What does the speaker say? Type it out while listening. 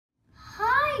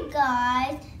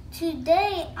guys,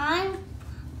 today I'm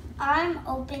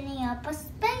opening up a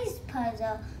space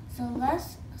puzzle. So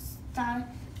let's start.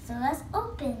 So let's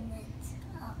open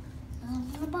it up.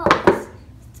 Open the box.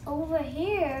 It's over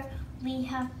here. We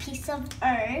have piece of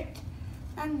earth,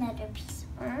 another piece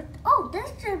of earth. Oh,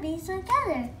 this should be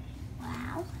together.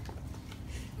 Wow.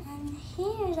 And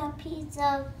here's a piece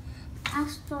of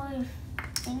asteroid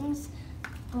things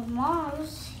for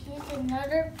Mars. Here's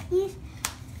another piece.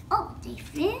 Oh, they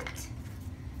fit.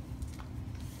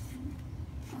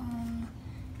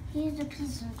 Here's a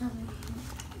piece of the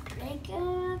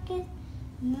rocket,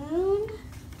 moon,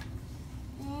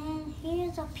 and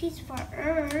here's a piece for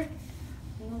Earth. I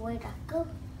don't know where that goes,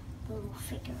 but we'll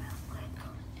figure out where it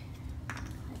goes.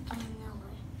 I don't know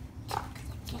where,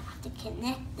 because I have to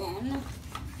connect them.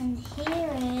 And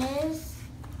here is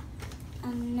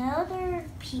another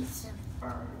piece of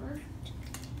Earth,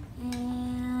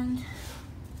 and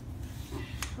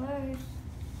first,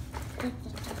 it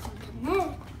doesn't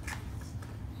connect.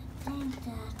 I think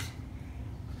that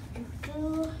you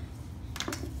do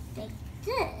like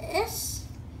this,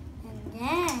 and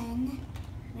then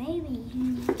maybe you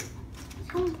need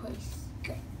someplace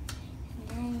good. And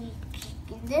then you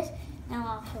pick in this. Now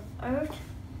off of Earth,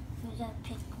 we gotta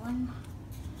pick one.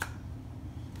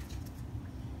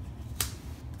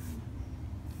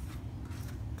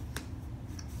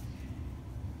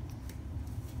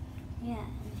 Yeah,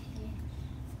 and here.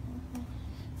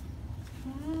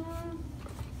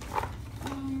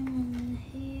 And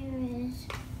here is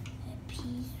a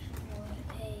piece for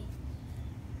a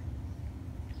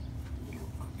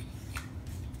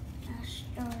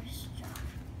star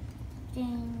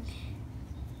thing.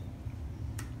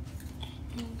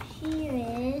 And here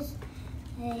is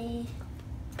a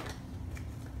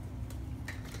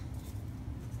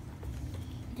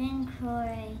thing for a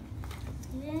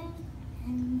thing.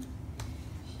 And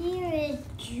here is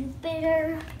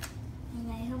Jupiter. And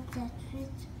I hope that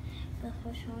fits. But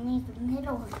first we'll need the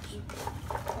middle of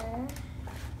Jupiter.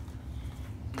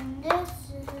 And this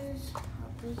is how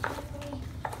we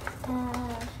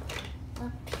have a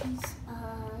piece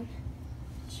of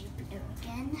Jupiter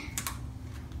again.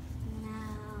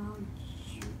 Now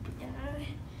Jupiter.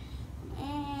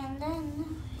 And then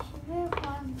we're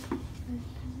on.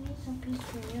 Here's a piece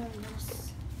for Uranus.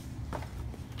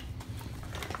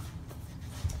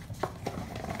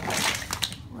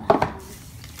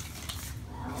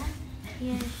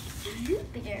 Here's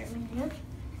Jupiter, look,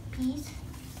 piece.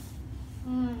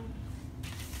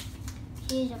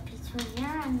 Here's a piece for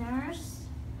Uranus.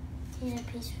 Here's a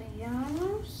piece for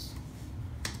Uranus.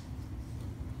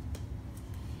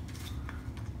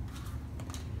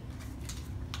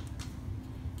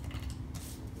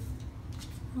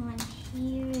 And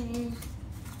here's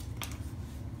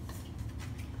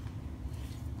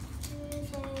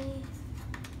a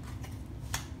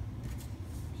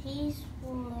piece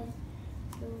for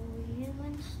the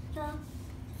human stuff.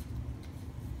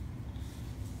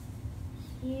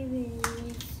 Here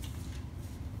is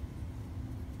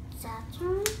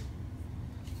Saturn.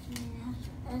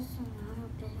 That's another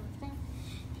bit of thing.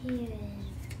 Here is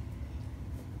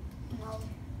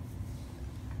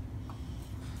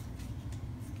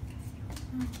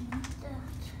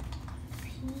that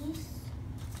piece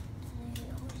that I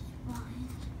always find.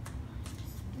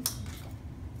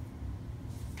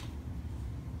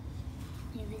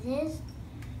 Here it is.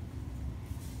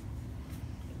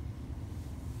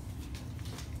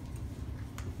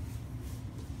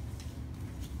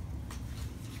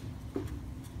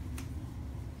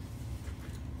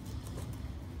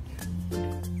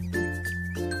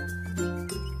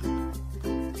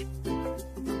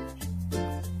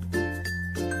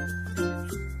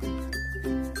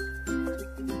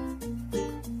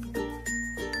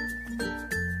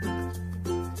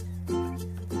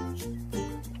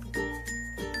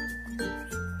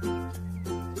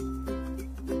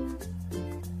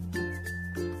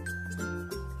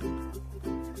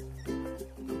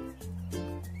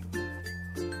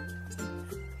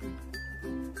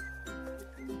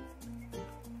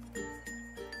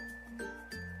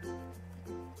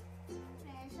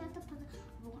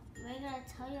 We're going to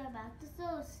tell you about the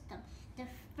solar system. The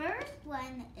first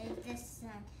one is the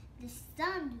sun. The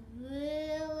sun's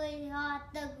really hot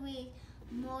degrees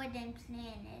more than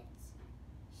planets.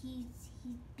 He's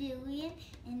billion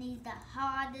and he's the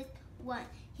hottest one.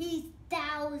 He's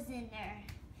thousander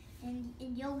and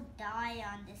you'll die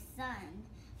on the sun.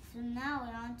 So now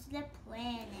we're on to the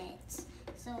planets.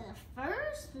 So the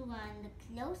first one, the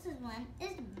closest one,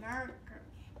 is Mercury.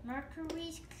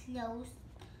 Mercury's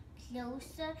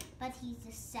closer, but he's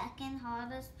the second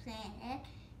hottest planet.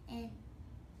 And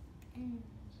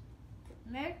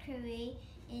Mercury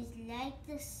is like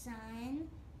the sun,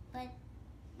 but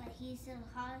he's so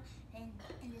hot, and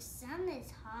the sun is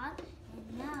hot.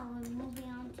 And now we're moving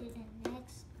on to the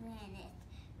next planet,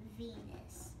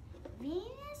 Venus.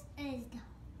 Venus is the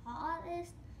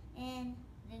hottest in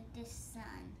the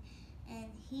sun, and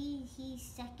he's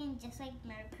second, just like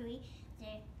Mercury.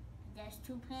 There's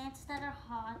two planets that are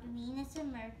hot. Venus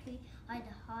and Mercury are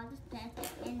the hottest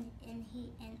planets, and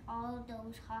all of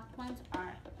those hot ones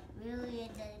are really in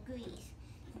the degrees.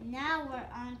 Now we're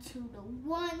on to the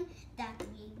one that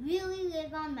we really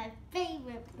live on, my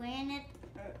favorite planet,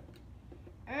 Earth.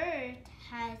 Earth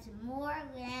has more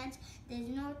lands. There's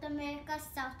North America,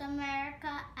 South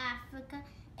America, Africa,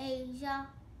 Asia,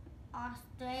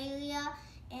 Australia,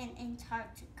 and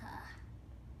Antarctica.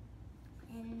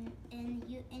 And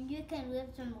you can live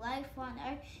some life on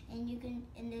Earth, and you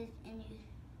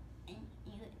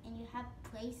have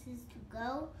places to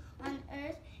go on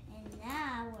Earth. And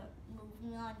now we're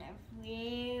moving on to a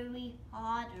very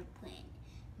hotter planet.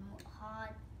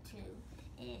 Hot too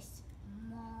is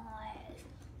Mars.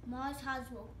 Mars has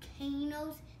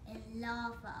volcanoes and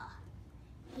lava.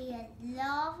 He has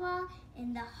lava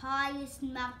in the highest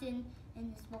mountain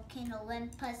in this volcano,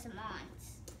 Olympus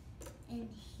Mons. And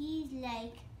he's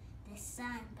like the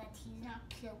sun, but he's not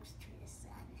close to the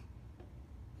sun.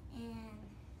 And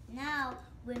now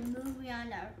we're moving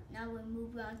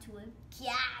on to a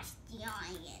gas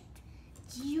giant,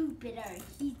 Jupiter.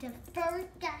 He's the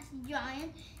first gas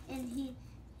giant, and he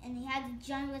has a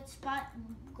giant spot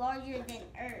larger than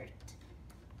Earth.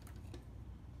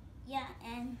 Yeah,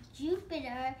 and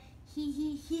Jupiter,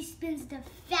 he spins the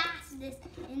fastest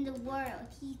in the world.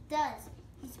 He does.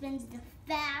 He spins the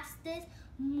fastest,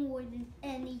 more than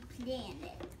any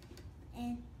planet.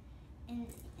 And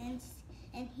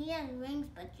he has rings,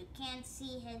 but you can't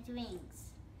see his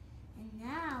rings. And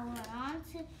now we're on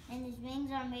to, and his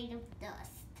rings are made of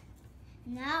dust.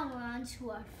 Now we're on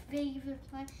to our favorite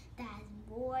planet that has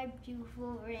more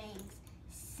beautiful rings,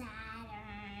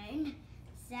 Saturn.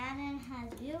 Saturn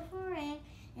has beautiful rings,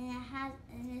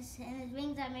 and his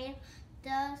rings are made of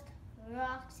dust,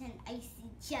 rocks, and icy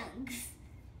chunks.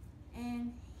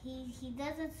 And he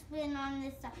doesn't spin on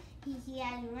this side. He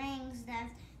has rings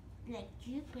that's like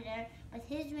Jupiter, but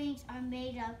his rings are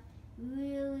made of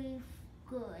really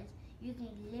good. You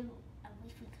can live. I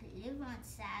wish we could live on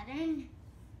Saturn.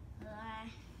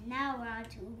 Now we're on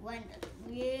to one that's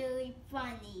really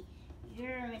funny,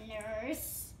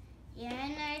 Uranus.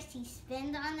 Uranus, he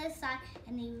spins on the side,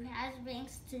 and he has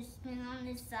rings to spin on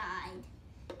the side.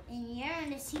 And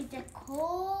Uranus, he's the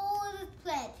coldest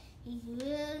planet. He's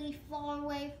really far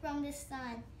away from the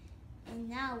sun. And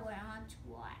now we're on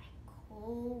to our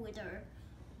colder,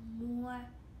 more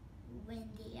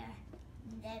windier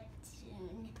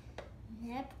Neptune.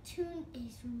 Neptune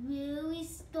is really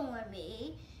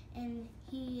stormy, and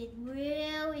he is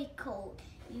really cold.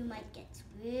 You might get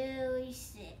really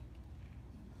sick,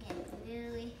 get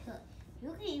really hurt. You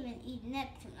can even eat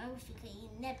Neptune. I wish you could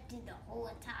eat Neptune, the whole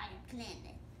entire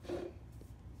planet.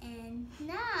 And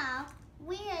now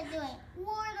we are doing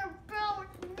what about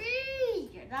me?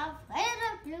 You're not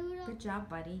planet Pluto. Good job,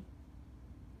 buddy.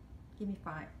 Give me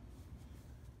 5.